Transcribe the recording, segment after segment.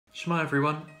Shema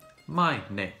everyone, my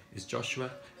name is Joshua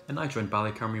and I joined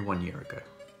Ballet Cymru 1 year ago.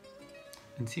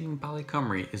 And seeing Ballet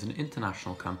Cymru is an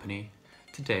international company,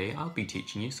 today I'll be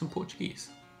teaching you some Portuguese.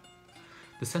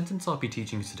 The sentence I'll be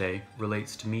teaching you today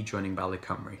relates to me joining Ballet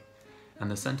Cymru,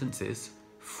 and the sentence is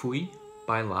Fui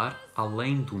bailar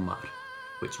além do mar,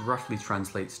 which roughly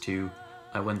translates to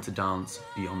I went to dance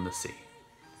beyond the sea.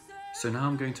 So now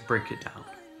I'm going to break it down.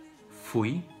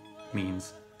 Fui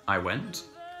means I went,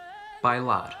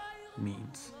 bailar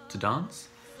means to dance,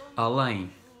 além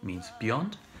means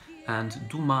beyond, and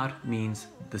do mar means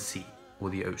the sea or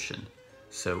the ocean.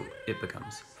 So it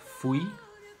becomes Fui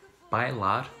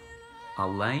bailar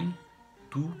além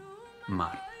do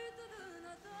mar.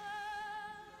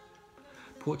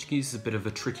 Portuguese is a bit of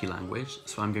a tricky language,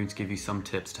 so I'm going to give you some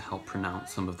tips to help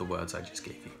pronounce some of the words I just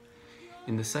gave you.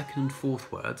 In the second and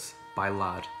fourth words,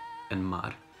 bailar and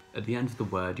mar, at the end of the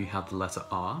word you have the letter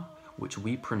R, which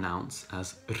we pronounce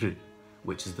as R,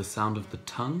 which is the sound of the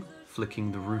tongue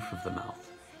flicking the roof of the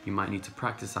mouth. You might need to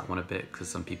practice that one a bit because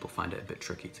some people find it a bit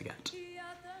tricky to get.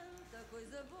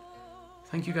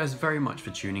 Thank you guys very much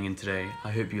for tuning in today.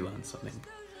 I hope you learned something.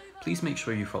 Please make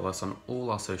sure you follow us on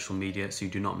all our social media so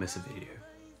you do not miss a video.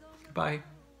 Goodbye.